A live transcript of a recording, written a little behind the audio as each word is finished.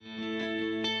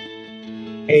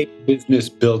Hey, business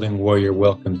building warrior,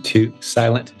 welcome to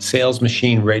Silent Sales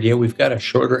Machine Radio. We've got a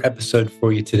shorter episode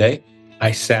for you today.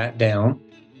 I sat down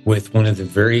with one of the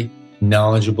very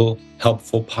knowledgeable,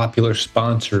 helpful, popular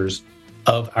sponsors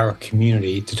of our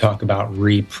community to talk about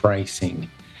repricing.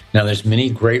 Now, there's many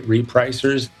great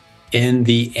repricers in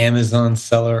the Amazon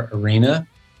seller arena.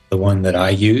 The one that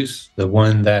I use, the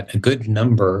one that a good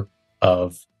number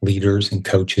of leaders and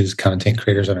coaches, content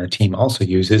creators on our team also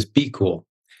use is Be Cool.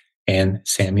 And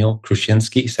Samuel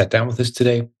Krushinsky sat down with us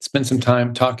today, spent some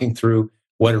time talking through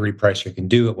what a repricer can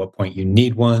do, at what point you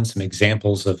need one, some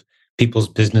examples of people's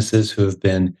businesses who have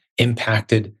been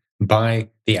impacted by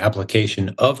the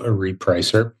application of a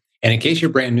repricer. And in case you're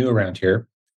brand new around here,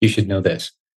 you should know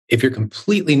this. If you're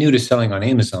completely new to selling on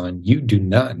Amazon, you do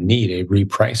not need a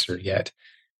repricer yet.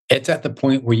 It's at the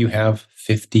point where you have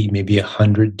 50, maybe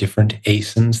 100 different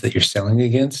ASINs that you're selling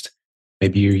against.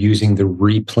 Maybe you're using the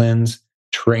replens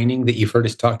training that you've heard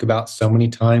us talk about so many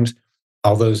times,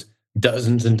 all those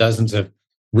dozens and dozens of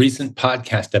recent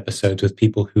podcast episodes with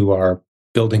people who are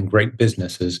building great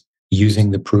businesses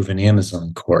using the proven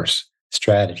Amazon course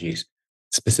strategies,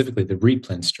 specifically the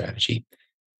replen strategy.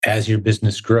 As your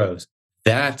business grows,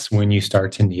 that's when you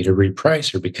start to need a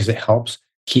repricer because it helps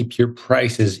keep your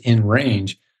prices in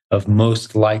range of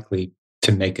most likely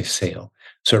to make a sale.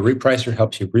 So a repricer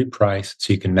helps you reprice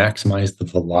so you can maximize the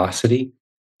velocity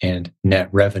and net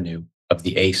revenue of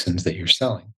the ASINs that you're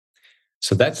selling.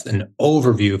 So that's an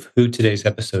overview of who today's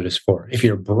episode is for. If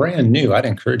you're brand new, I'd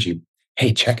encourage you,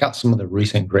 hey, check out some of the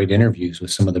recent great interviews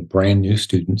with some of the brand new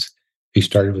students who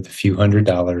started with a few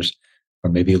 $100s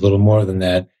or maybe a little more than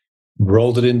that,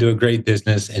 rolled it into a great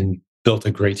business and built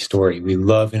a great story. We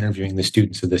love interviewing the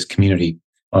students of this community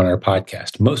on our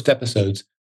podcast. Most episodes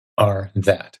are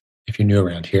that. If you're new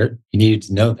around here, you needed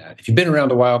to know that. If you've been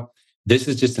around a while, this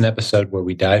is just an episode where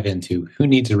we dive into who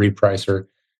needs a repricer,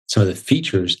 some of the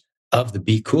features of the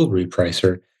Be Cool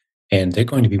repricer, and they're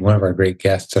going to be one of our great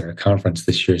guests at our conference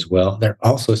this year as well. They're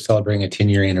also celebrating a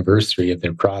 10-year anniversary of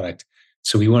their product.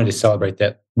 So we wanted to celebrate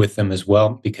that with them as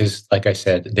well because, like I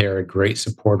said, they're a great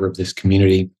supporter of this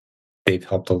community. They've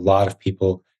helped a lot of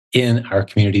people in our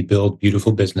community build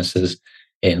beautiful businesses.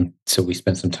 And so we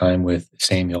spent some time with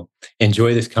Samuel.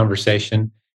 Enjoy this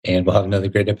conversation. And we'll have another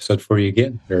great episode for you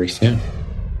again very soon.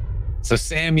 So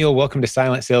Samuel, welcome to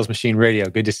Silent Sales Machine Radio.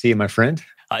 Good to see you, my friend.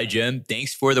 Hi, Jim.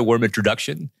 Thanks for the warm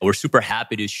introduction. We're super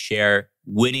happy to share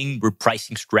winning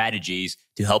repricing strategies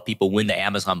to help people win the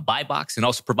Amazon buy box and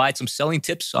also provide some selling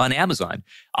tips on Amazon.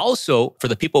 Also, for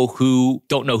the people who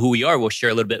don't know who we are, we'll share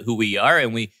a little bit who we are,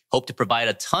 and we hope to provide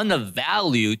a ton of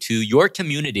value to your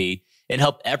community and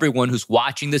help everyone who's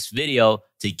watching this video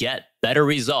to get better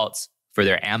results for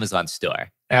their Amazon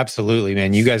store. Absolutely,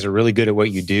 man. You guys are really good at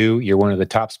what you do. You're one of the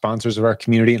top sponsors of our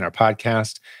community and our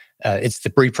podcast. It's the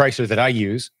repricer that I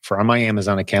use for my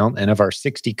Amazon account. And of our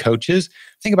 60 coaches,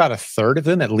 I think about a third of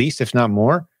them, at least, if not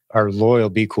more, are loyal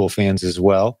Be Cool fans as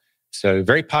well. So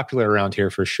very popular around here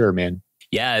for sure, man.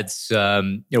 Yeah, it's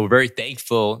we're very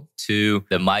thankful to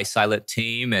the My Silent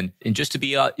team and just to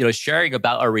be sharing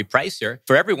about our repricer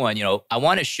for everyone. I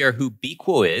want to share who Be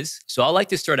Cool is. So I'd like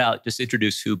to start out just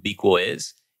introduce who Be Cool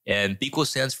is. And Be Cool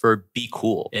stands for Be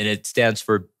Cool. And it stands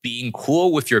for being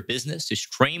cool with your business to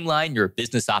streamline your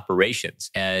business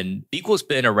operations. And Be Cool's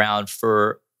been around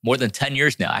for more than 10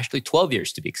 years now, actually 12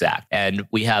 years to be exact. And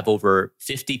we have over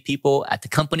 50 people at the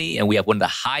company, and we have one of the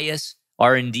highest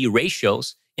R&D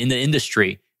ratios in the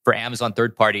industry for Amazon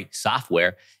third-party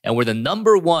software. And we're the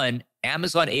number one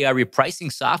Amazon AI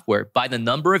repricing software by the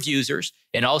number of users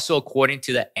and also according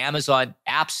to the Amazon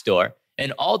App Store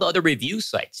and all the other review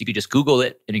sites. You can just Google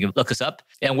it and you can look us up.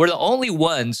 And we're the only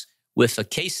ones with a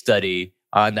case study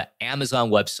on the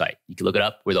Amazon website. You can look it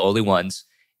up. We're the only ones.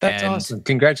 That's awesome.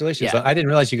 Congratulations. Yeah. I didn't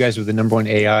realize you guys were the number one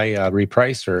AI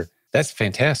repricer. That's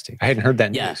fantastic. I hadn't heard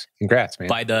that news. Congrats, man.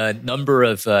 By the number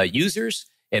of users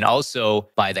and also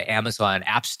by the Amazon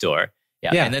App Store.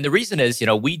 Yeah. And then the reason is,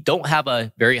 we don't have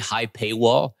a very high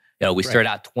paywall. We start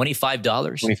out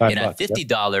 $25 and at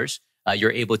 $50,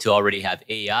 you're able to already have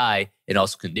AI and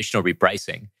also conditional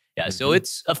repricing. Yeah, so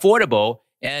it's affordable,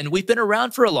 and we've been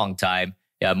around for a long time.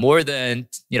 Yeah, more than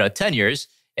 10 years.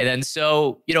 And then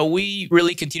so we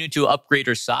really continue to upgrade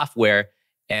our software,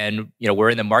 and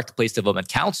we're in the Marketplace Development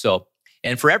Council.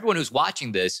 And for everyone who's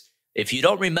watching this, if you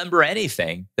don't remember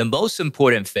anything, the most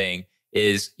important thing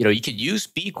is you can use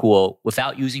Be Cool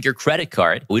without using your credit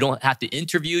card. We don't have to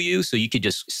interview you, so you can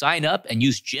just sign up and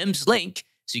use Jim's link.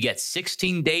 So you get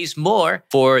 16 days more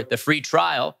for the free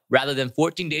trial. Rather than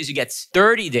 14 days, you get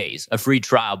 30 days of free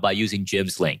trial by using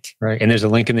Jim's link. Right. And there's a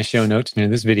link in the show notes near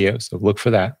this video. So look for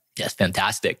that. Yes,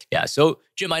 fantastic. Yeah. So,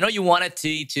 Jim, I know you wanted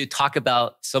to talk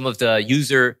about some of the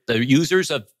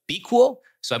users of BeQool.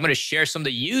 So I'm going to share some of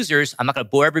the users. I'm not going to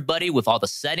bore everybody with all the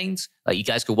settings. You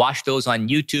guys can watch those on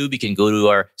YouTube. You can go to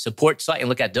our support site and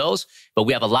look at those. But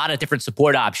we have a lot of different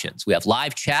support options. We have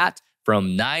live chat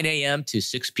from 9 a.m. to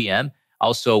 6 p.m.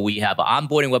 Also, we have an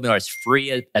onboarding webinar. It's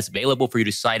free. That's available for you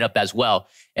to sign up as well.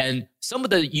 And some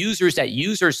of the users that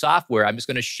use our software, I'm just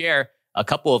going to share a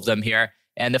couple of them here.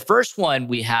 And the first one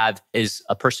we have is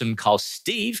a person called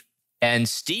Steve. And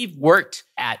Steve worked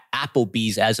at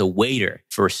Applebee's as a waiter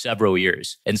for several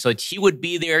years. And so he would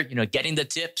be there, getting the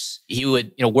tips. He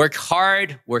would, work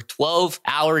hard, work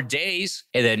 12-hour days.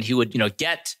 And then he would,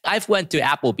 I've went to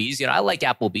Applebee's. I like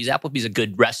Applebee's. Applebee's is a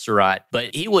good restaurant.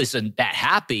 But he wasn't that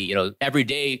happy, every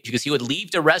day because he would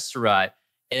leave the restaurant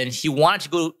and he wanted to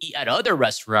go eat at other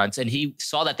restaurants. And he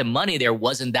saw that the money there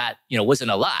wasn't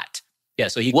a lot. Yeah,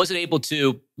 so he wasn't able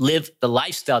to live the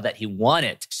lifestyle that he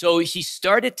wanted. So he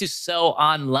started to sell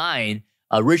online,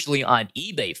 originally on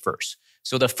eBay first.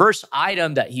 So the first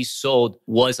item that he sold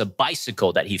was a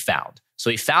bicycle that he found. So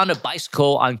he found a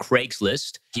bicycle on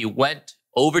Craigslist. He went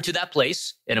over to that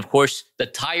place. And of course, the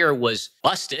tire was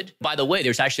busted. By the way,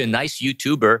 there's actually a nice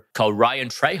YouTuber called Ryan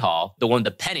Trehall, the one with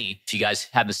the penny. If you guys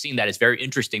haven't seen that, it's very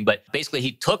interesting. But basically,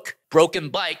 he took broken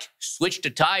bike, switched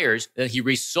the tires, and he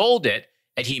resold it.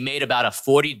 And he made about a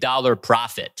 $40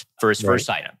 profit for his first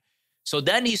item. So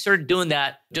then he started doing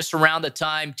that just around the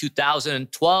time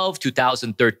 2012,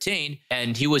 2013.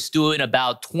 And he was doing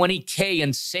about 20K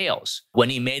in sales when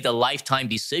he made the lifetime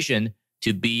decision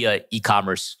to be an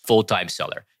e-commerce full-time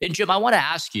seller. And Jim, I want to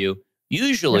ask you,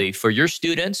 usually for your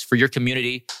students, for your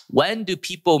community, when do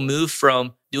people move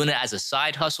from doing it as a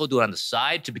side hustle, doing it on the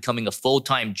side, to becoming a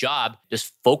full-time job,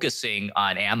 just focusing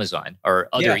on Amazon or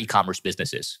other e-commerce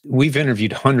businesses? We've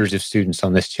interviewed hundreds of students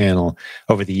on this channel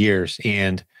over the years,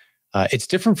 and it's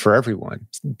different for everyone.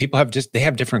 People have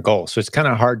different goals. So it's kind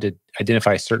of hard to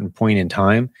identify a certain point in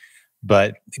time,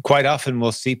 but quite often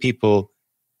we'll see people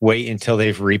wait until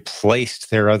they've replaced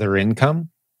their other income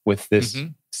with this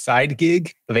side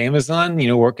gig of Amazon,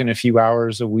 working a few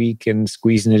hours a week and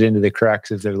squeezing it into the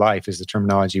cracks of their life is the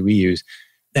terminology we use.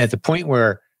 At the point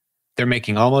where they're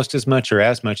making almost as much or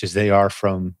as much as they are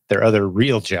from their other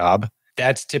real job,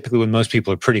 that's typically when most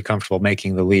people are pretty comfortable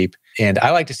making the leap. And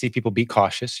I like to see people be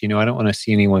cautious. I don't want to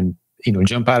see anyone,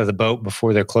 jump out of the boat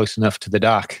before they're close enough to the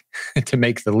dock to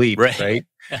make the leap, right?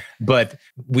 But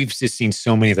we've just seen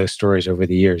so many of those stories over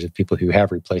the years of people who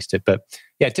have replaced it. But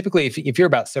yeah, typically if you're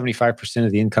about 75%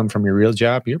 of the income from your real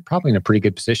job, you're probably in a pretty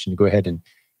good position to go ahead and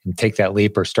take that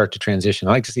leap or start to transition.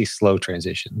 I like to see slow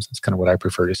transitions. That's kind of what I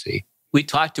prefer to see. We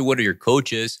talked to one of your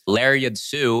coaches, Larry and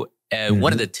Sue, and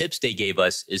one of the tips they gave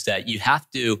us is that you have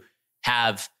to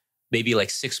have maybe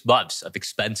like 6 months of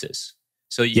expenses.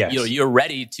 So you're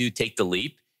ready to take the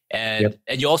leap, and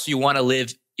you want to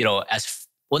live, as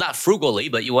well, not frugally,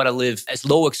 but you want to live as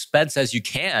low expense as you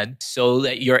can so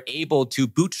that you're able to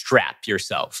bootstrap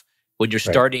yourself when you're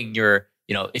starting your,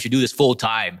 if you do this full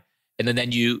time, and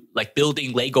then you like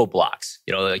building Lego blocks,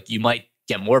 like you might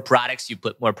get more products, you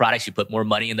put more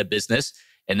money in the business.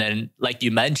 And then, like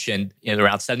you mentioned,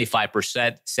 around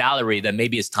 75% salary, then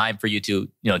maybe it's time for you to,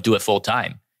 do it full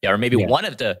time. Or maybe one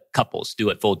of the couples do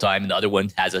it full time and the other one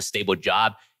has a stable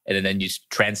job. And then you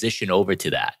transition over to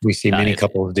that. We see many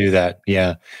couples do that.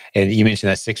 Yeah. And you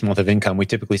mentioned that 6 month of income. We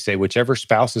typically say whichever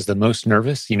spouse is the most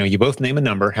nervous, you both name a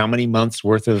number. How many months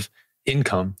worth of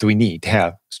income do we need to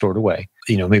have stored away?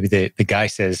 Maybe the guy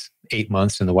says 8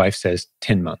 months and the wife says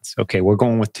 10 months. Okay, we're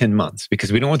going with 10 months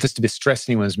because we don't want this to stress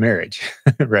anyone's marriage,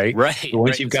 right? Right. But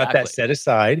once you've got that set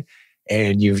aside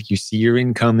and you see your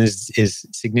income is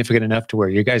significant enough to where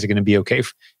you guys are going to be okay.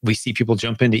 We see people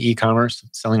jump into e-commerce,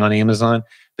 selling on Amazon.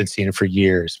 Been seeing it for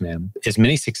years, man. As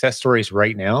many success stories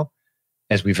right now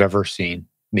as we've ever seen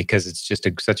because it's just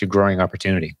such a growing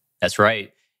opportunity. That's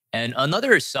right. And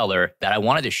another seller that I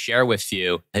wanted to share with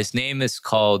you, his name is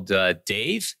called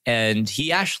Dave, and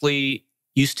he actually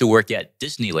used to work at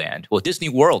Disneyland, Disney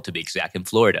World to be exact, in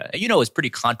Florida. And it's pretty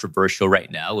controversial right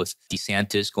now with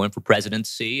DeSantis going for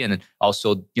presidency, and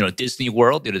also Disney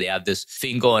World. They have this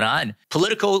thing going on.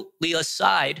 Politically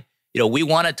aside, we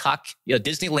want to talk.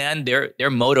 Disneyland. Their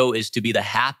motto is to be the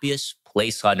happiest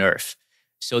place on earth.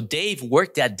 So Dave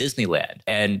worked at Disneyland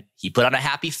and he put on a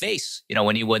happy face.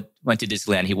 When he went to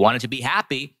Disneyland, he wanted to be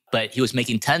happy, but he was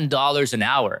making $10 an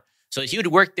hour. So he would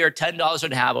work there $10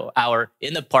 an hour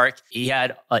in the park. He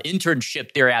had an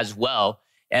internship there as well.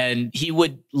 And he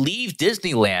would leave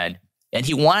Disneyland and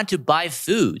he wanted to buy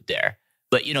food there.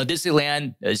 But,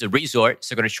 Disneyland is a resort,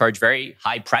 so they're going to charge very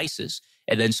high prices.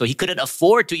 And then so he couldn't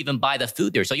afford to even buy the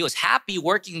food there. So he was happy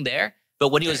working there. But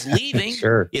when he was leaving,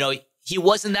 Sure. he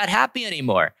wasn't that happy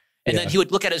anymore. And Yeah. then he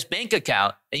would look at his bank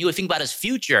account and he would think about his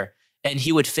future. And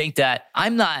he would think that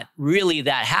I'm not really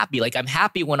that happy. Like I'm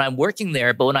happy when I'm working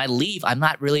there, but when I leave, I'm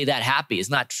not really that happy. It's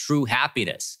not true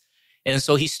happiness. And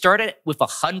so he started with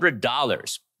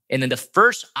 $100. And then the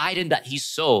first item that he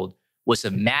sold was a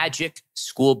magic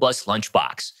school bus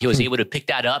lunchbox. He was able to pick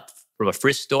that up from a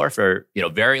thrift store for,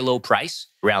 very low price,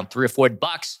 around $3 or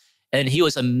 $4. And he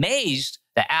was amazed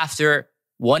that after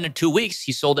 1 or 2 weeks,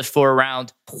 he sold it for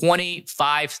around $25,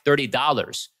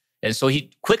 $30. And so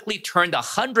he quickly turned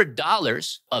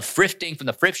 $100 of thrifting from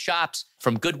the thrift shops,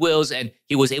 from Goodwills, and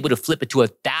he was able to flip it to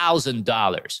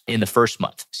 $1,000 in the first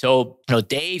month. So,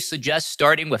 Dave suggests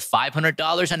starting with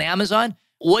 $500 on Amazon.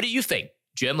 What do you think,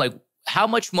 Jim? Like, how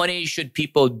much money should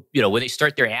people, when they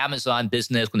start their Amazon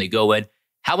business, when they go in,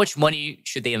 how much money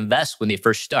should they invest when they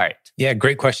first start? Yeah,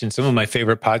 great question. Some of my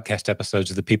favorite podcast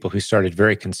episodes are the people who started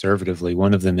very conservatively.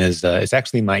 One of them is, it's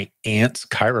actually my aunt's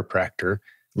chiropractor.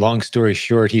 Long story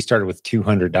short, he started with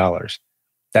 $200.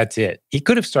 That's it. He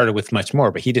could have started with much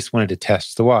more, but he just wanted to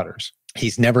test the waters.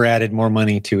 He's never added more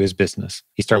money to his business.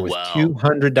 He started with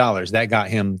 $200. That got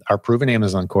him our proven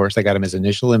Amazon course. That got him his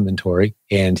initial inventory,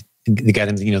 and they got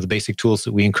him, the basic tools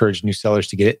that we encourage new sellers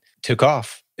to get. It took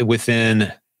off.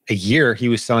 Within a year, he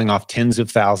was selling off tens of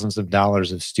thousands of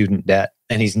dollars of student debt,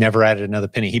 and he's never added another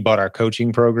penny. He bought our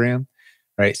coaching program,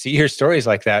 right? So you hear stories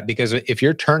like that, because if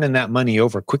you're turning that money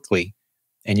over quickly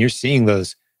and you're seeing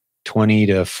those 20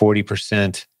 to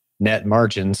 40% net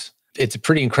margins, it's a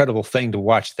pretty incredible thing to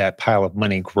watch that pile of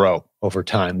money grow over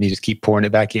time. You just keep pouring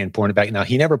it back in, pouring it back. Now,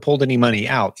 he never pulled any money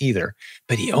out either,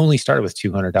 but he only started with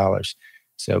 $200.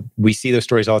 So we see those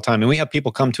stories all the time. And we have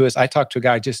people come to us. I talked to a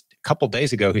guy just a couple of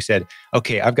days ago who said,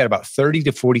 okay, I've got about $30,000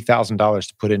 to $40,000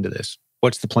 to put into this.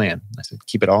 What's the plan? I said,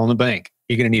 keep it all in the bank.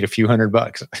 You're going to need a few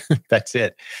 $100. That's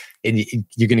it. And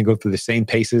you're going to go through the same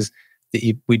paces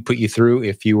that we'd put you through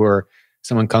if you were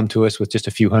someone come to us with just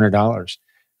a few $100.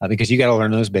 Because you got to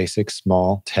learn those basics,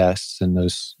 small tests, and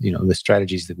those, the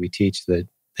strategies that we teach, the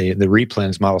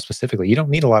replens model specifically. You don't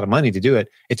need a lot of money to do it.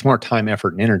 It's more time,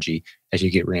 effort, and energy as you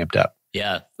get ramped up.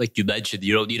 Yeah, like you mentioned,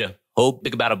 you don't need a whole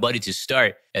big amount of money to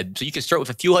start. And so you can start with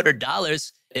a few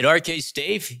 $100. In our case,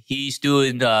 Dave, he's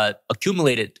doing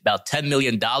accumulated about $10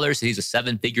 million. And he's a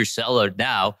 7-figure seller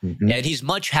now. Mm-hmm. And he's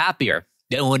much happier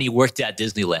than when he worked at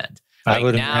Disneyland. I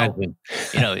would imagine.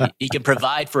 He can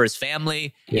provide for his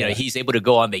family. Yeah. He's able to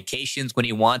go on vacations when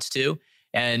he wants to.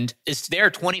 And it's there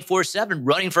 24/7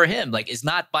 running for him. Like, it's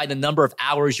not by the number of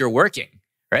hours you're working,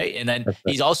 right? And then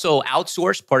he's also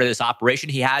outsourced part of this operation.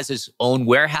 He has his own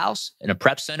warehouse and a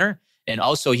prep center. And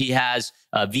also he has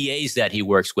VAs that he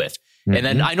works with. Mm-hmm. And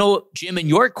then I know, Jim, in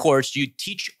your course, you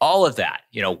teach all of that.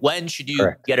 When should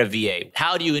you get a VA?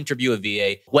 How do you interview a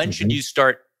VA? When should you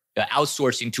start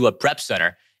outsourcing to a prep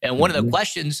center? And one of the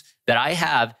questions that I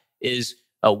have is,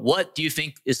 what do you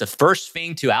think is the first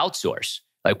thing to outsource?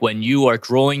 Like when you are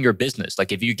growing your business,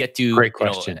 like if you get to— Great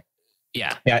question.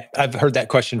 Yeah, I've heard that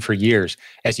question for years.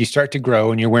 As you start to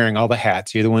grow and you're wearing all the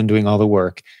hats, you're the one doing all the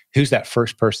work, who's that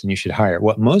first person you should hire?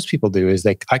 What most people do is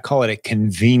I call it a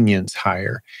convenience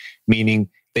hire, meaning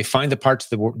they find the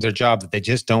parts of their job that they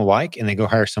just don't like, and they go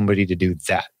hire somebody to do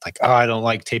that. Like, oh, I don't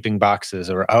like taping boxes,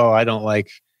 or oh, I don't like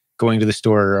going to the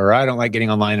store, or I don't like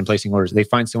getting online and placing orders. They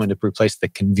find someone to replace the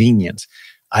convenience.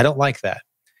 I don't like that.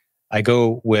 I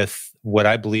go with what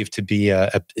I believe to be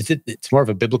it's more of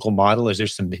a biblical model.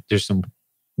 There's some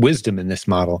wisdom in this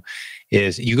model.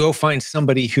 Is you go find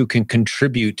somebody who can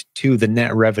contribute to the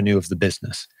net revenue of the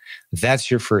business.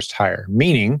 That's your first hire.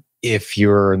 Meaning, if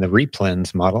you're in the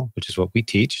replens model, which is what we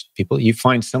teach people, you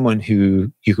find someone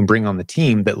who you can bring on the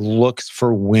team that looks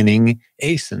for winning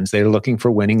ASINs. They're looking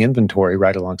for winning inventory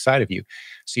right alongside of you.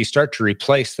 So you start to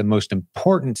replace the most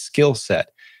important skill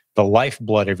set, the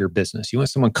lifeblood of your business. You want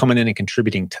someone coming in and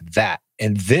contributing to that.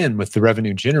 And then with the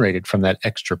revenue generated from that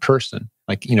extra person,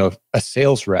 like, a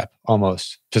sales rep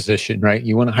almost position, right?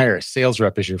 You want to hire a sales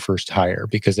rep as your first hire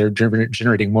because they're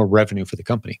generating more revenue for the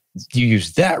company. You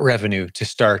use that revenue to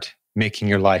start making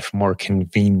your life more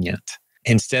convenient.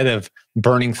 Instead of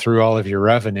burning through all of your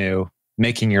revenue,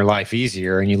 making your life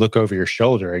easier, and you look over your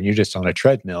shoulder and you're just on a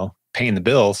treadmill paying the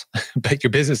bills, but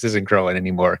your business isn't growing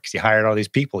anymore because you hired all these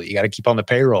people. You got to keep on the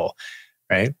payroll,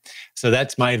 right? So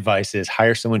that's my advice: is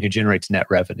hire someone who generates net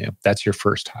revenue. That's your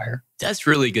first hire. That's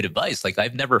really good advice. Like,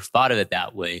 I've never thought of it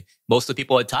that way. Most of the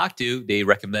people I talk to, they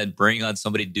recommend bringing on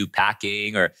somebody to do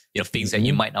packing or, things that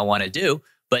you might not want to do.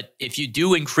 But if you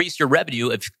do increase your revenue,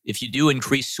 if you do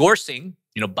increase sourcing,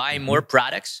 buying more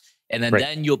products, And Right.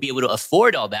 then you'll be able to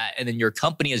afford all that. And then your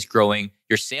company is growing,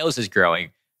 your sales is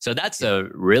growing. So that's a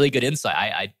really good insight.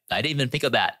 I didn't even think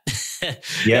of that.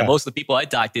 Yeah. Most of the people I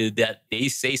talk to, that they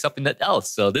say something else.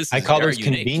 So this I is call very those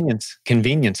unique.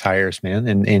 convenience hires, man.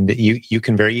 And you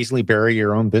can very easily bury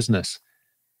your own business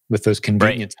with those Right.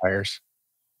 convenience hires.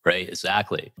 Right,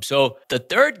 exactly. So the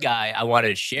third guy I wanted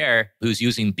to share who's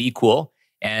using Be Cool,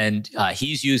 and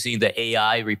he's using the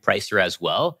AI repricer as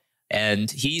well.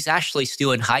 And he's actually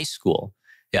still in high school.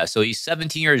 Yeah, so he's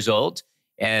 17 years old,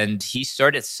 and he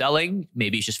started selling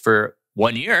maybe just for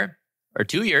 1 year or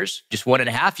 2 years, just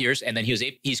 1.5 years, and then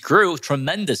he's grew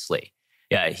tremendously.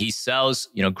 Yeah, he sells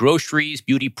groceries,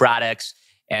 beauty products,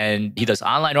 and he does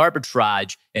online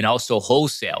arbitrage and also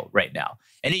wholesale right now.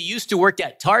 And he used to work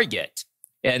at Target,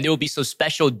 and there will be some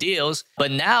special deals.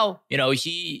 But now,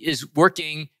 he is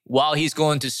working while he's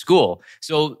going to school.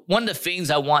 So one of the things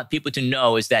I want people to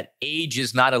know is that age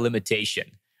is not a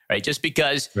limitation, right? Just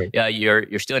because Right.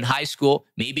 You're still in high school,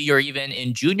 maybe you're even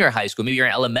in junior high school, maybe you're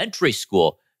in elementary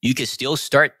school, you can still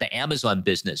start the Amazon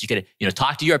business. You can,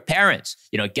 talk to your parents,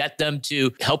 get them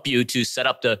to help you to set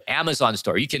up the Amazon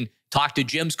store. You can talk to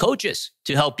Jim's coaches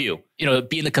to help you,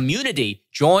 be in the community,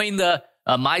 join the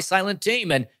My Silent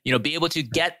team, and be able to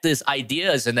get these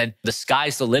ideas, and then the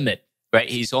sky's the limit, right?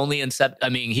 He's only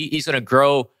he's going to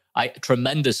grow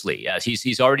tremendously.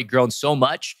 He's already grown so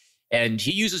much, and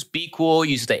he uses Be Cool,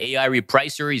 uses the AI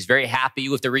repricer. He's very happy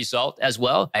with the result as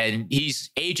well, and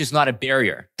age is not a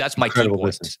barrier. That's my Incredible key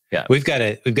point. business. Yeah, We've got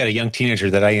a young teenager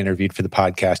that I interviewed for the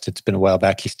podcast. It's been a while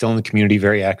back. He's still in the community,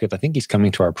 very active. I think he's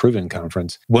coming to our Proven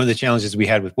conference. One of the challenges we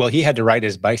had he had to ride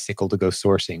his bicycle to go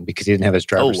sourcing because he didn't have his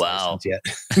driver's license yet.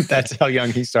 That's how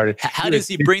young he started. How does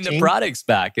he bring the products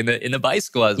back in the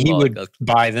bicycle as well? He would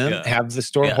buy them, have the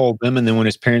store hold them, and then when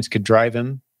his parents could drive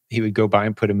him, he would go buy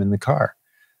and put them in the car.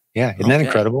 Yeah, isn't that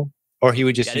incredible? Or he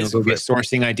would just go get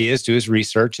sourcing ideas, do his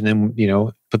research, and then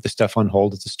put the stuff on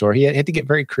hold at the store. He had to get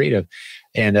very creative,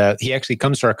 and he actually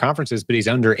comes to our conferences, but he's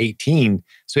under 18,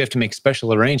 so we have to make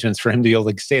special arrangements for him to be able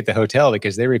to stay at the hotel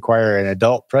because they require an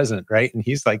adult present, right? And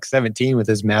he's like 17 with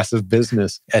his massive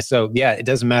business. And so it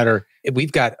doesn't matter.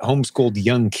 We've got homeschooled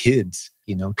young kids,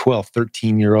 12,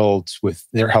 13-year-olds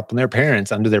they're helping their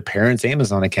parents under their parents'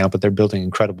 Amazon account, but they're building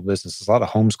incredible businesses. A lot of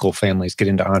homeschool families get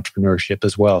into entrepreneurship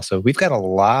as well. So we've got a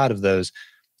lot of those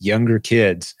younger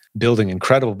kids building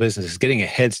incredible businesses, getting a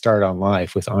head start on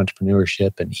life with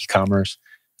entrepreneurship and e-commerce.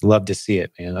 Love to see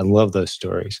it, man. I love those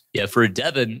stories. Yeah, for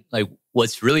Devin,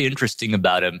 what's really interesting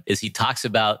about him is he talks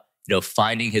about,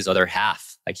 finding his other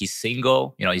half. Like he's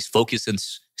single, he's focused in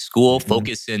school,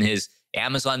 focused in his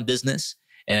Amazon business,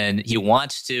 and he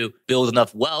wants to build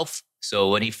enough wealth. So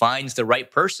when he finds the right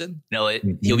person, he'll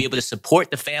be able to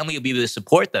support the family, he'll be able to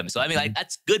support them. So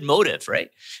that's good motive, right?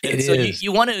 And so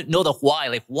you want to know the why.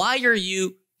 Like, why are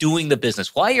you doing the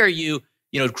business? Why are you,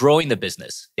 growing the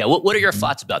business? Yeah. What are your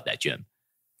thoughts about that, Jim?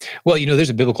 Well,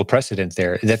 there's a biblical precedent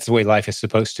there. That's the way life is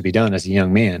supposed to be done as a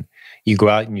young man. You go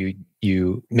out and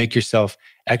you make yourself,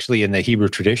 actually in the Hebrew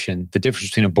tradition, the difference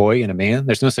between a boy and a man,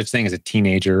 there's no such thing as a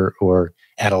teenager or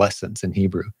adolescence in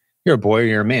Hebrew. You're a boy or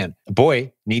you're a man. A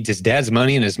boy needs his dad's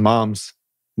money and his mom's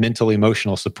mental,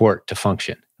 emotional support to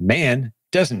function. A man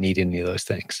doesn't need any of those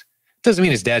things. Doesn't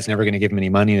mean his dad's never going to give him any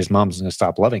money and his mom's going to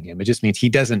stop loving him. It just means he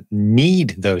doesn't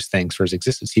need those things for his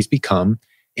existence. He's become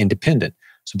independent.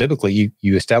 So biblically,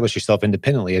 you establish yourself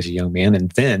independently as a young man,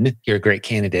 and then you're a great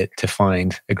candidate to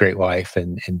find a great wife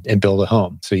and build a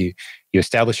home. So you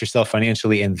establish yourself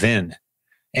financially,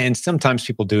 and sometimes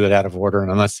people do it out of order.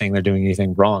 And I'm not saying they're doing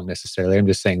anything wrong necessarily. I'm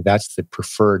just saying that's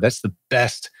the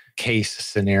best case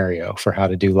scenario for how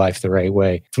to do life the right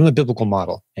way from the biblical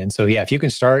model. And so, if you can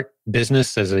start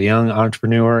business as a young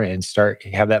entrepreneur and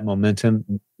have that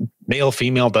momentum, male,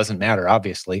 female, doesn't matter,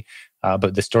 obviously.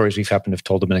 But the stories we've happened to have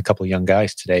told have been a couple of young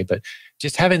guys today, but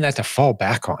just having that to fall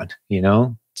back on,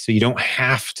 so you don't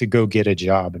have to go get a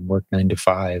job and work 9 to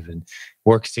 5 and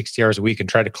work 60 hours a week and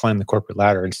try to climb the corporate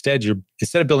ladder. Instead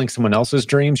of building someone else's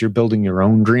dreams, you're building your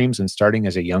own dreams, and starting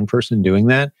as a young person doing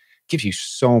that gives you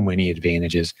so many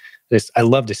advantages. I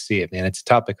love to see it, man. It's a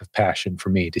topic of passion for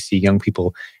me to see young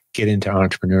people get into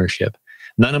entrepreneurship.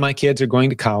 None of my kids are going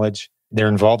to college. They're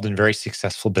involved in very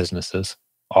successful businesses.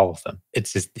 All of them.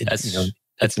 It's an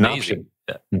amazing.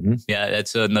 option. Mm-hmm. Yeah,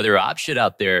 that's another option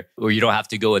out there where you don't have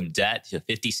to go in debt,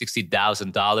 $50,000,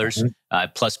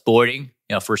 $60,000 plus boarding,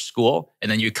 for school,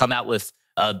 and then you come out with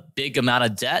a big amount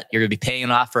of debt. You're going to be paying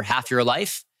off for half your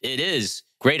life. It is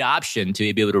a great option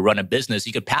to be able to run a business.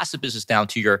 You could pass the business down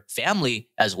to your family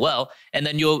as well, and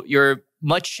then you're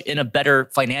much in a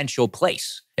better financial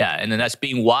place. Yeah, and then that's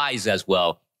being wise as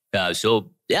well.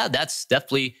 So yeah, that's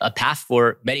definitely a path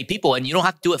for many people. And you don't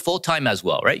have to do it full time as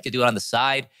well, right? You can do it on the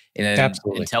side and then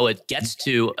Absolutely. until it gets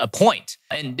to a point.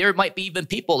 And there might be even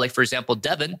people like, for example,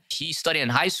 Devin, he's studying in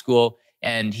high school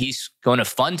and he's going to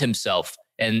fund himself.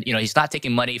 And, he's not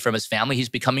taking money from his family. He's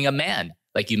becoming a man,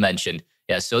 like you mentioned.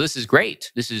 Yeah, so this is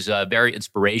great. This is very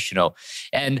inspirational.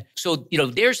 And so,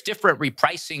 there's different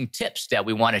repricing tips that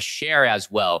we want to share as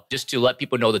well, just to let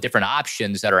people know the different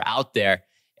options that are out there.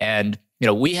 And,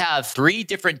 we have 3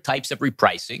 different types of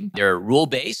repricing. They're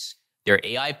rule-based, they're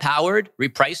AI-powered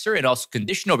repricer, and also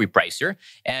conditional repricer.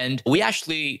 And we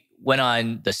actually went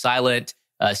on the Silent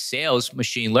Sales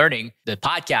Machine Learning, the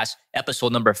podcast,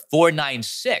 episode number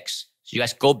 496. So you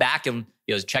guys go back and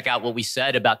check out what we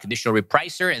said about conditional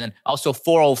repricer, and then also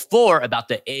 404 about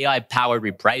the AI-powered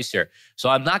repricer. So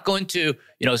I'm not going to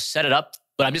set it up,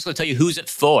 but I'm just going to tell you who's it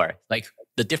for, like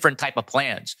the different type of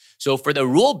plans. So for the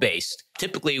rule-based,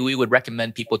 typically we would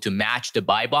recommend people to match the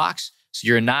buy box. So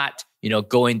you're not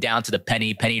going down to the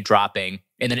penny dropping.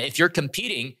 And then if you're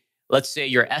competing, let's say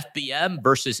you're FBM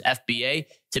versus FBA,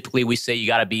 typically we say you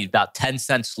got to be about 10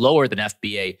 cents lower than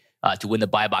FBA to win the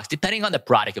buy box, depending on the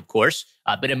product, of course,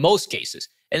 but in most cases.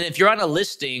 And if you're on a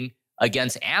listing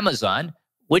against Amazon,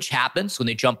 which happens when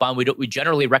they jump on, we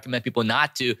generally recommend people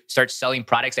not to start selling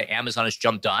products that Amazon has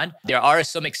jumped on. There are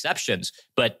some exceptions,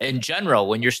 but in general,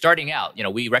 when you're starting out,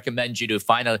 we recommend you to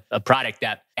find a product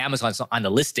that Amazon's on the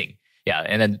listing. Yeah,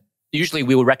 and then usually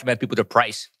we would recommend people to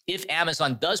price, if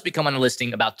Amazon does become on the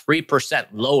listing, about 3%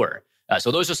 lower. So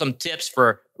those are some tips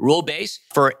for rule-based.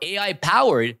 For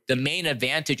AI-powered, the main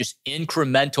advantage is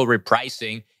incremental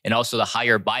repricing and also the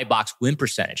higher buy box win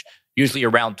percentage, usually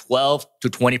around 12 to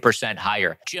 20%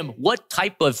 higher. Jim, what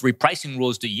type of repricing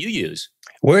rules do you use?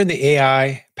 We're in the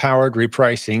AI-powered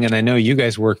repricing, and I know you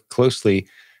guys work closely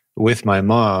with my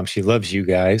mom. She loves you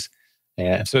guys.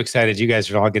 And I'm so excited you guys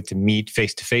all get to meet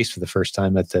face-to-face for the first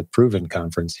time at the Proven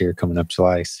Conference here coming up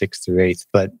July 6th through 8th.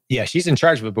 But yeah, she's in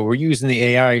charge of it, but we're using the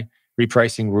AI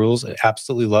repricing rules. I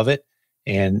absolutely love it.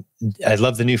 And I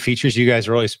love the new features you guys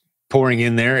are always pouring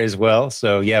in there as well.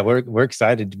 So yeah, we're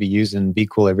excited to be using Be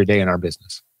Cool every day in our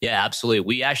business. Yeah, absolutely.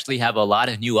 We actually have a lot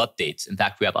of new updates. In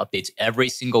fact, we have updates every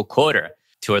single quarter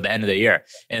toward the end of the year.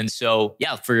 And so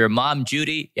yeah, for your mom,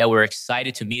 Judy, yeah, we're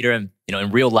excited to meet her in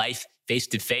real life, face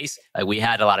to face. We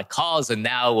had a lot of calls and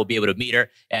now we'll be able to meet her.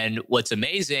 And what's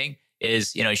amazing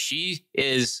is, she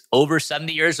is over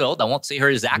 70 years old. I won't say her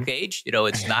exact age.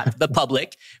 It's not the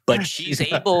public, but she's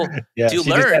able to she learn. She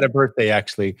just had a birthday,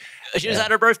 actually. She just had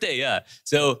her birthday, yeah.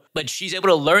 So, but she's able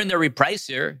to learn the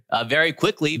repricer very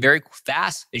quickly, very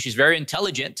fast, and she's very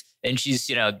intelligent, and she's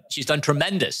done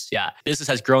tremendous. Yeah, business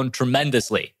has grown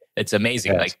tremendously. It's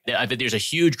amazing. Yes. I think there's a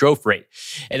huge growth rate.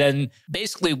 And then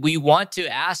basically we want to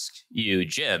ask you,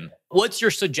 Jim, what's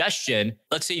your suggestion?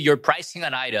 Let's say you're pricing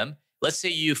an item. Let's say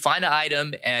you find an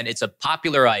item and it's a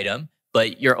popular item,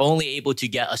 but you're only able to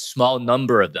get a small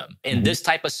number of them. In this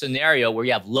type of scenario where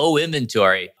you have low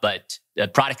inventory, but the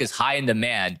product is high in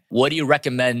demand, what do you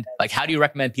recommend? How do you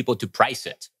recommend people to price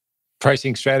it?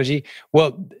 Pricing strategy?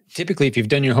 Well, typically, if you've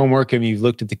done your homework and you've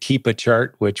looked at the Keepa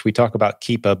chart, which we talk about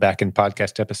Keepa back in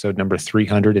podcast episode number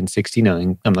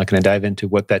 369, I'm not going to dive into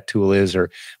what that tool is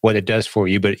or what it does for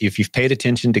you, but if you've paid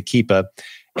attention to Keepa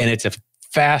and it's a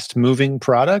fast-moving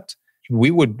product,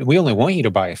 we only want you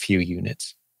to buy a few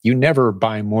units. You never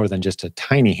buy more than just a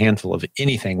tiny handful of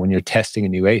anything when you're testing a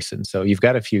new ASIN. So you've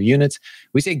got a few units.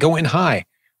 We say go in high.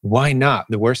 Why not?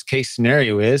 The worst case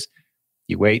scenario is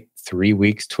you wait 3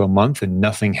 weeks to a month and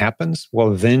nothing happens.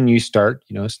 Well, then you start,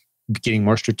 getting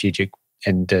more strategic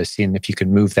and seeing if you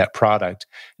can move that product.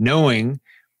 Knowing,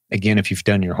 again, if you've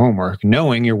done your homework,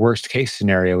 knowing your worst case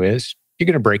scenario is you're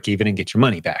going to break even and get your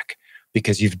money back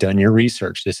because you've done your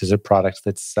research. This is a product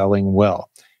that's selling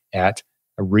well at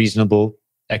a reasonable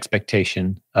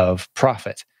expectation of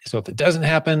profit. So if it doesn't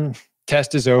happen,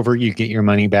 test is over, you get your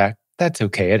money back. That's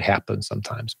okay. It happens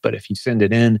sometimes. But if you send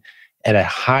it in at a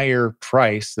higher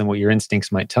price than what your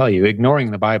instincts might tell you,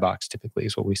 ignoring the buy box typically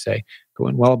is what we say,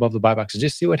 going well above the buy box,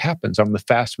 just see what happens on the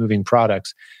fast moving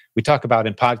products. We talk about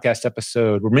in podcast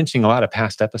episode, we're mentioning a lot of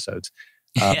past episodes.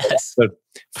 Yes. So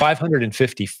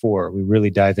 554, we really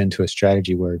dive into a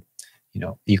strategy where,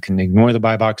 you can ignore the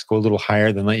buy box, go a little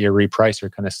higher, then let your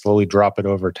repricer kind of slowly drop it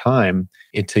over time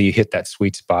until you hit that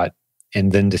sweet spot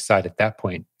and then decide at that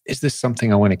point, is this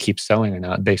something I want to keep selling or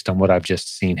not based on what I've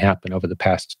just seen happen over the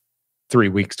past 3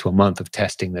 weeks to a month of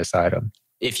testing this item.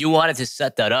 If you wanted to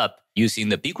set that up using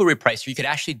the Be Cool repricer, you could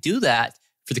actually do that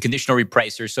for the conditional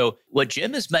repricer. So what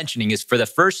Jim is mentioning is for the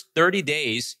first 30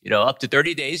 days, up to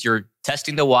 30 days, you're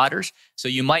testing the waters. So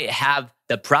you might have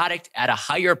the product at a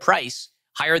higher price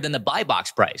higher than the buy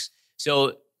box price.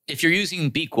 So if you're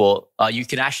using BQual, you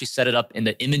can actually set it up in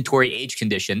the inventory age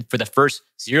condition for the first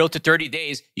 0 to 30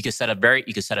 days. You can set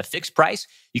a fixed price.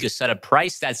 You can set a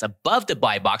price that's above the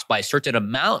buy box by a certain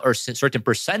amount or certain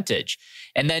percentage.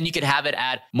 And then you could have it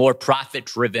at more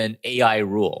profit-driven AI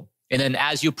rule. And then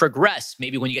as you progress,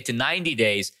 maybe when you get to 90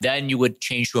 days, then you would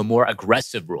change to a more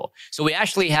aggressive rule. So we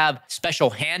actually have special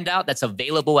handout that's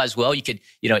available as well. You could,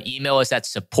 email us at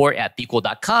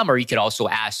support@bqual.com, or you could also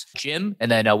ask Jim,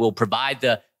 and then we'll provide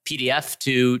the PDF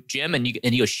to Jim, and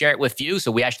he'll share it with you.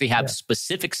 So we actually have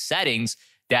specific settings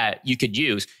that you could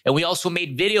use. And we also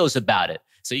made videos about it.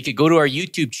 So you could go to our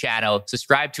YouTube channel,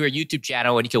 subscribe to our YouTube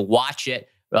channel, and you can watch it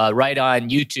right on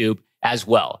YouTube as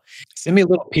well. Send me a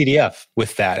little PDF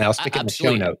with that, and I'll stick it in the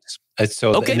show notes.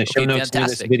 So in the show notes to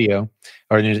this video,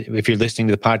 or if you're listening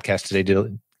to the podcast today,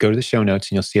 go to the show notes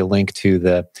and you'll see a link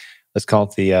to let's call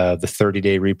it the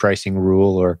 30-day repricing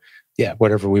rule, or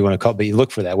whatever we want to call it. But you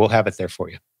look for that. We'll have it there for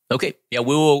you. Okay. Yeah,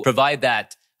 we will provide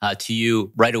that to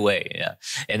you right away. Yeah.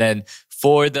 And then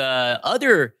for the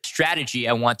other strategy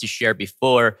I want to share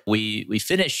before we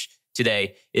finish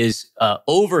today is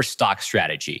overstock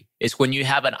strategy. It's when you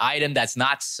have an item that's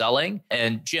not selling.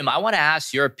 And Jim, I want to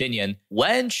ask your opinion.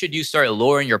 When should you start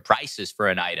lowering your prices for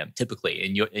an item, typically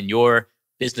in your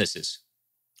businesses?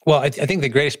 Well, I think the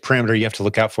greatest parameter you have to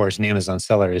look out for as an Amazon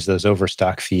seller is those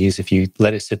overstock fees. If you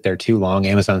let it sit there too long,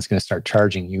 Amazon's going to start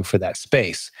charging you for that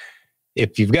space.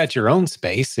 If you've got your own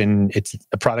space and it's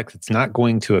a product that's not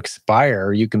going to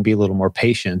expire, you can be a little more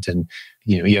patient, and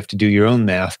you have to do your own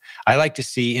math. I like to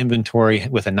see inventory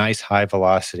with a nice high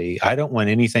velocity. I don't want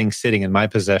anything sitting in my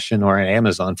possession or on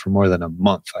Amazon for more than a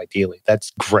month, ideally.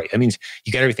 That's great. That means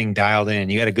you got everything dialed in.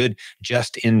 You got a good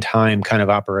just-in-time kind of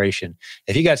operation.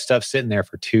 If you got stuff sitting there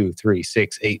for 2, 3,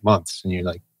 6, 8 months, and you're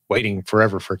like waiting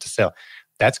forever for it to sell,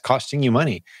 that's costing you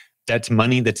money. That's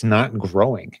money that's not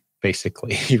growing.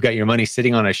 Basically, you've got your money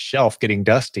sitting on a shelf getting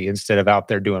dusty instead of out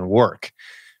there doing work,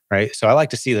 right? So I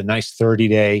like to see the nice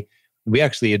 30-day. We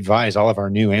actually advise all of our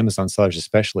new Amazon sellers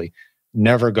especially,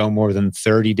 never go more than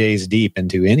 30 days deep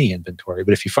into any inventory.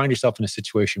 But if you find yourself in a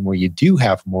situation where you do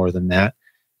have more than that,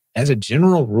 as a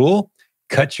general rule,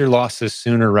 cut your losses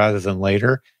sooner rather than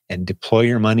later and deploy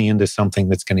your money into something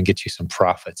that's going to get you some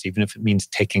profits. Even if it means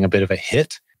taking a bit of a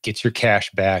hit, get your cash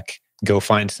back. Go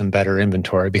find some better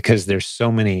inventory, because there's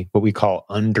so many what we call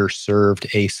underserved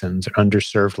ASINs or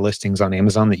underserved listings on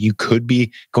Amazon that you could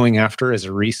be going after as a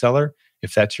reseller.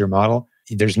 If that's your model,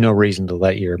 there's no reason to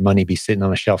let your money be sitting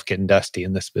on a shelf getting dusty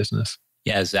in this business.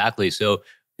 Yeah, exactly. So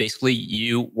basically,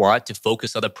 you want to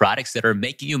focus on the products that are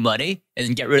making you money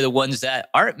and get rid of the ones that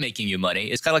aren't making you money.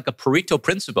 It's kind of like a Pareto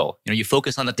principle. You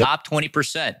focus on the top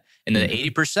 20%, and then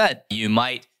 80%, you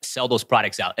might sell those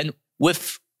products out. And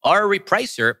with our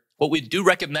repricer, what we do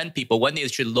recommend people when they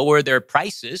should lower their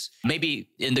prices, maybe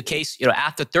in the case,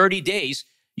 after 30 days,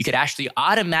 you could actually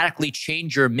automatically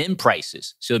change your min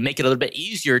prices. So make it a little bit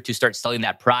easier to start selling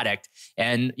that product.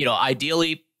 And,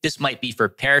 ideally, this might be for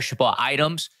perishable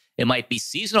items. It might be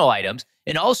seasonal items.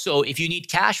 And also if you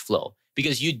need cash flow,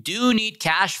 because you do need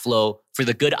cash flow for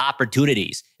the good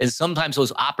opportunities. And sometimes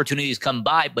those opportunities come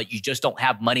by, but you just don't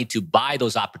have money to buy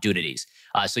those opportunities.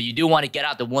 So you do want to get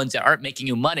out the ones that aren't making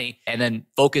you money and then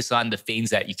focus on the things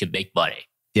that you can make money.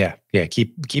 Yeah.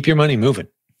 Keep your money moving,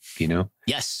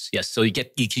 Yes. So you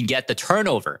can get the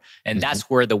turnover, and that's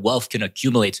where the wealth can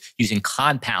accumulate using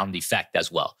compound effect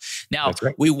as well. Now,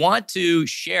 we want to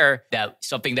share that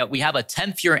something that we have a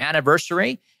 10th year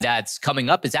anniversary that's coming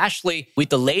up. It's actually, we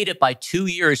delayed it by 2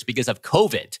 years because of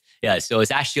COVID. Yeah, so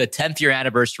it's actually a 10th year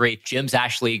anniversary. Jim's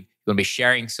actually going to be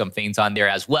sharing some things on there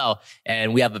as well.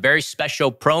 And we have a very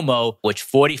special promo, which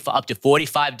up to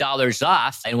 $45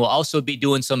 off. And we'll also be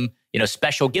doing some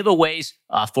special giveaways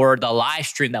for the live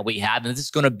stream that we have. And this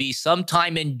is going to be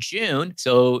sometime in June.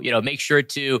 So, make sure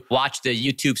to watch the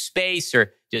YouTube space,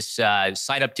 or just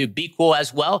sign up to BQual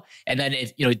as well. And then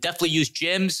if, definitely use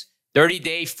Jim's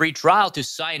 30-day free trial to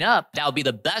sign up. That'll be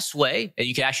the best way. And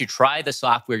you can actually try the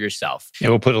software yourself. And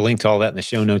we'll put a link to all that in the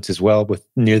show notes as well,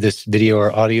 near this video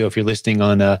or audio. If you're listening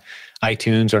on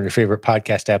iTunes or on your favorite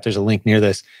podcast app, there's a link near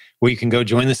this where you can go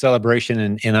join the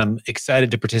celebration. And I'm excited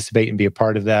to participate and be a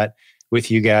part of that with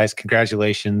you guys.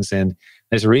 Congratulations. And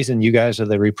there's a reason you guys are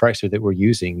the repricer that we're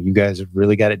using. You guys have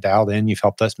really got it dialed in. You've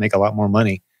helped us make a lot more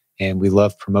money, and we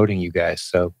love promoting you guys.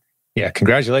 So yeah,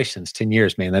 congratulations. 10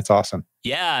 years, man. That's awesome.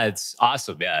 Yeah, it's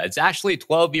awesome. Yeah, it's actually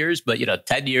 12 years, but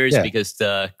 10 years because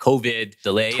the COVID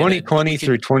delay. 2020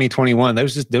 through 2021.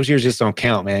 Those years just don't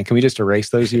count, man. Can we just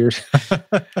erase those years?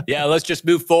 Yeah, let's just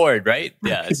move forward, right?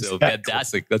 Yeah, so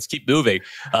fantastic. Let's keep moving.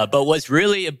 But what's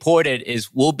really important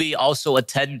is we'll be also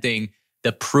attending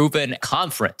the Proven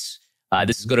Conference.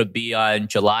 This is going to be on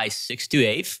July 6th to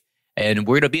 8th, and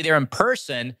we're going to be there in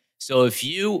person. So if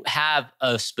you have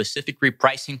a specific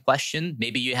repricing question,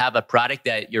 maybe you have a product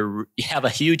that you have a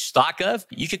huge stock of,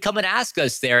 you could come and ask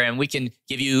us there and we can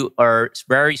give you our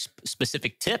very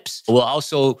specific tips. We'll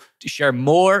also share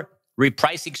more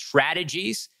repricing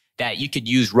strategies that you could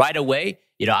use right away.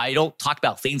 I don't talk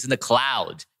about things in the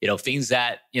cloud, things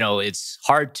that, it's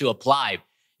hard to apply.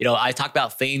 I talk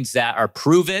about things that are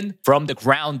proven from the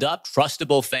ground up,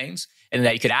 trustable things, and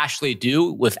that you could actually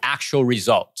do with actual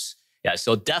results. Yeah,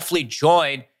 so definitely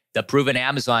join the Proven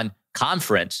Amazon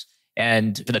Conference.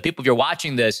 And for the people, if you're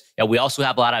watching this, we also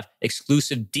have a lot of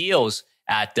exclusive deals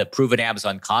at the Proven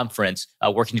Amazon Conference,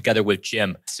 working together with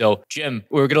Jim. So Jim,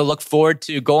 we're going to look forward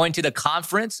to going to the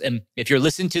conference. And if you're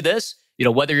listening to this,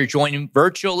 whether you're joining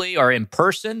virtually or in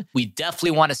person, we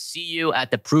definitely want to see you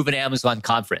at the Proven Amazon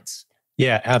Conference.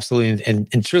 Yeah, absolutely.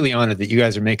 And truly honored that you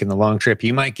guys are making the long trip.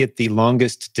 You might get the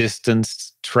longest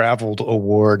distance traveled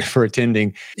award for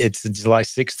attending. It's July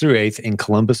 6th through 8th in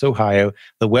Columbus, Ohio.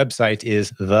 The website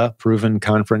is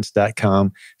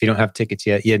theprovenconference.com. If you don't have tickets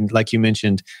yet, like you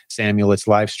mentioned, Samuel, it's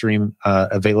live stream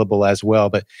available as well.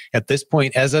 But at this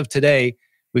point, as of today,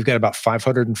 we've got about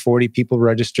 540 people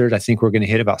registered. I think we're going to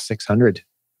hit about 600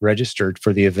 registered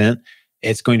for the event.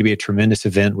 It's going to be a tremendous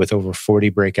event with over 40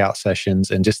 breakout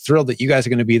sessions, and just thrilled that you guys are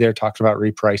going to be there talking about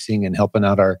repricing and helping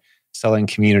out our selling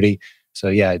community. So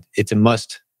yeah, it's a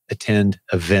must attend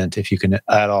event if you can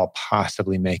at all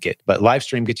possibly make it. But live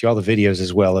stream gets you all the videos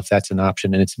as well if that's an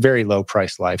option, and it's very low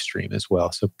price live stream as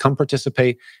well. So come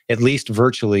participate at least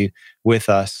virtually with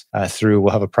us we'll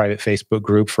have a private Facebook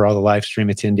group for all the live stream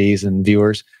attendees and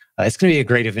viewers. It's going to be a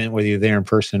great event whether you're there in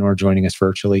person or joining us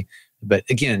virtually. But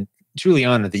again, truly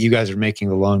honored that you guys are making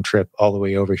the long trip all the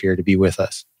way over here to be with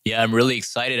us. Yeah, I'm really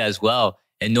excited as well.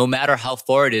 And no matter how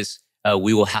far it is,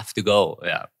 we will have to go.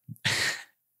 Yeah.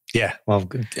 Yeah. Well,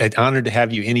 honored to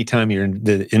have you anytime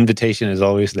the invitation is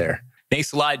always there.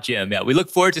 Thanks a lot, Jim. Yeah, we look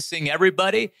forward to seeing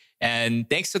everybody. And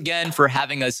thanks again for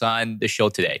having us on the show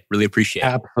today. Really appreciate it.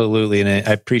 Absolutely. And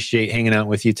I appreciate hanging out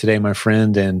with you today, my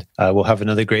friend. And we'll have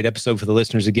another great episode for the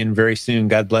listeners again very soon.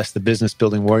 God bless the business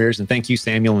building warriors. And thank you,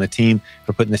 Samuel and the team,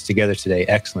 for putting this together today.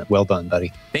 Excellent. Well done,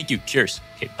 buddy. Thank you. Cheers.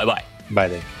 Okay, bye-bye. Bye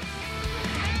then.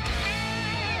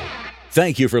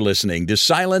 Thank you for listening to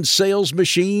Silent Sales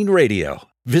Machine Radio.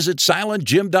 Visit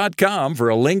silentjim.com for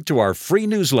a link to our free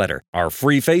newsletter, our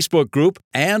free Facebook group,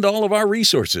 and all of our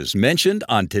resources mentioned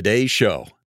on today's show.